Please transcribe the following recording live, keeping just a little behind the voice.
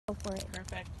Go for it.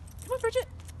 Perfect. Come on, Bridget.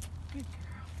 Good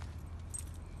girl.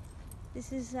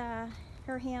 This is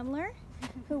her handler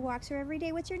who walks her every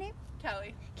day. What's your name?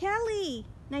 Kelly. Kelly.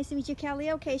 Nice to meet you, Kelly.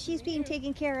 Okay, she's being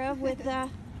taken care of with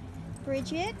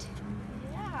Bridget.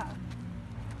 Yeah.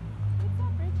 What's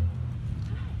up, Bridget?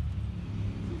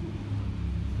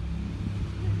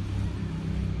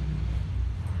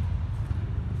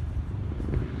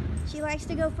 Hi. She likes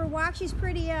to go for walks. She's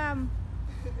pretty Just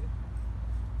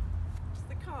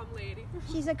a calm lady.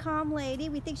 she's a calm lady.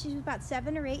 We think she's about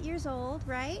 7 or 8 years old,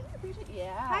 right? Bridget,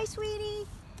 yeah. Hi, sweetie.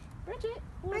 Bridget.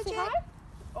 Wanna say Bridget. hi?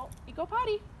 Oh, you go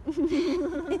potty.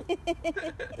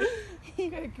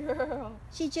 Good girl.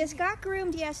 She just got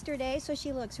groomed yesterday, so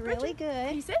she looks really Bridget, good.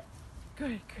 Can you sit?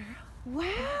 Good girl.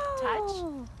 Wow. Touch.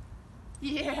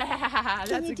 Yeah.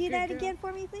 Can you do that again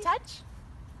for me, please? Touch.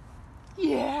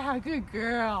 Yeah, good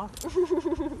girl.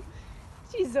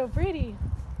 She's so pretty.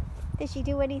 Did she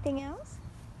do anything else?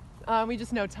 We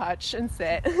just know touch and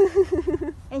sit.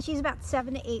 And she's about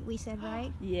 7 to 8, we said,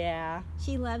 right? Yeah.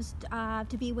 She loves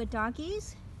to be with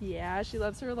donkeys. Yeah, she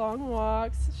loves her long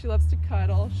walks. She loves to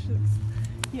cuddle.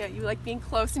 Yeah, you like being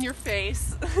close in your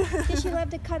face. Does she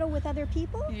love to cuddle with other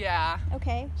people? Yeah.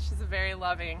 Okay. She's a very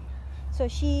loving. So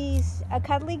she's a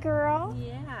cuddly girl.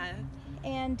 Yeah.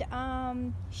 And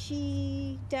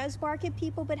she does bark at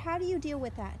people, but how do you deal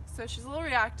with that? So she's a little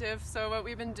reactive. So what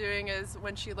we've been doing is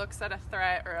when she looks at a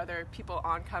threat or other people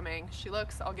oncoming, she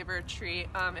looks, I'll give her a treat.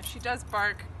 If she does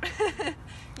bark,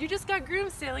 you just got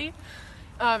groomed, silly.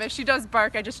 If she does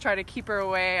bark, I just try to keep her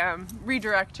away,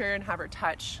 redirect her and have her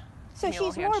touch. So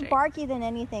she's more barky than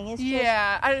anything. It's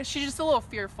she's just a little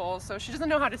fearful, so she doesn't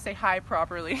know how to say hi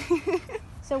properly.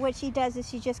 So what she does is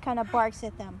she just kind of barks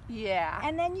at them. Yeah.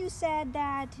 And then you said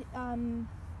that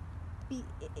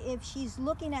if she's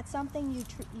looking at something, you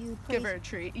give her a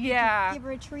treat. Yeah. Give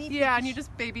her a treat. Yeah, and you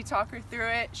just baby talk her through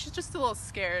it. She's just a little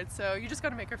scared, so you just got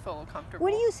to make her feel a little comfortable.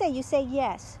 What do you say? You say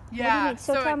yes. Yeah. What do you mean?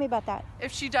 So tell me about that.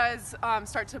 If she does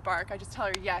start to bark, I just tell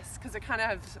her yes, because it kind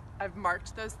of I've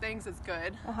marked those things as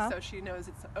good, so she knows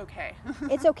it's okay.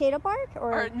 It's okay to bark,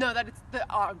 or no, that it's the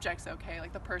object's okay,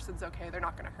 like the person's okay. They're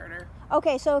not going to hurt her.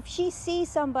 Okay, so if she sees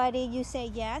somebody, you say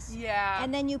yes. Yeah.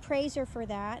 And then you praise her for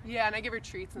that. Yeah, and I give her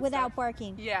treats and without stuff.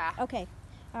 barking. Yeah. Okay.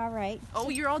 All right. Oh,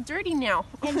 you're all dirty now.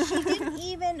 And she didn't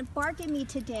even bark at me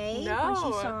today when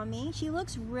she saw me. She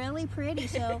looks really pretty.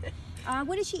 So,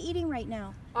 what is she eating right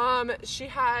now? She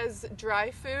has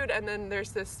dry food, and then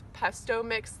there's this pesto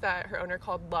mix that her owner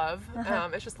called Love.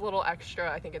 It's just a little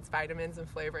extra. I think it's vitamins and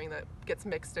flavoring that gets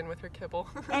mixed in with her kibble.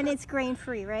 And it's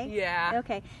grain-free, right? Yeah.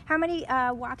 Okay. How many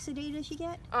walks a day does she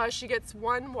get? She gets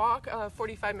 1 walk,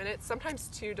 45 minutes, sometimes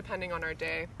 2 depending on our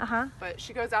day. But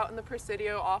she goes out in the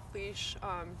Presidio off leash,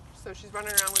 so she's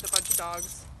running around with a bunch of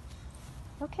dogs.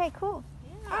 Okay, cool.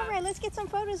 All right, let's get some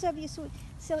photos of you, sweet.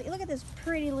 Silly, look at this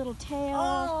pretty little tail.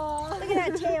 Aww. Look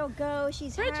at that tail go.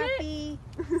 She's Bridget. happy.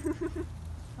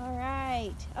 All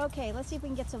right. Okay, let's see if we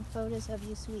can get some photos of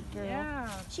you, sweet girl. Yeah.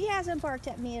 She hasn't barked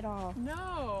at me at all.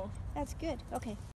 No. That's good. Okay.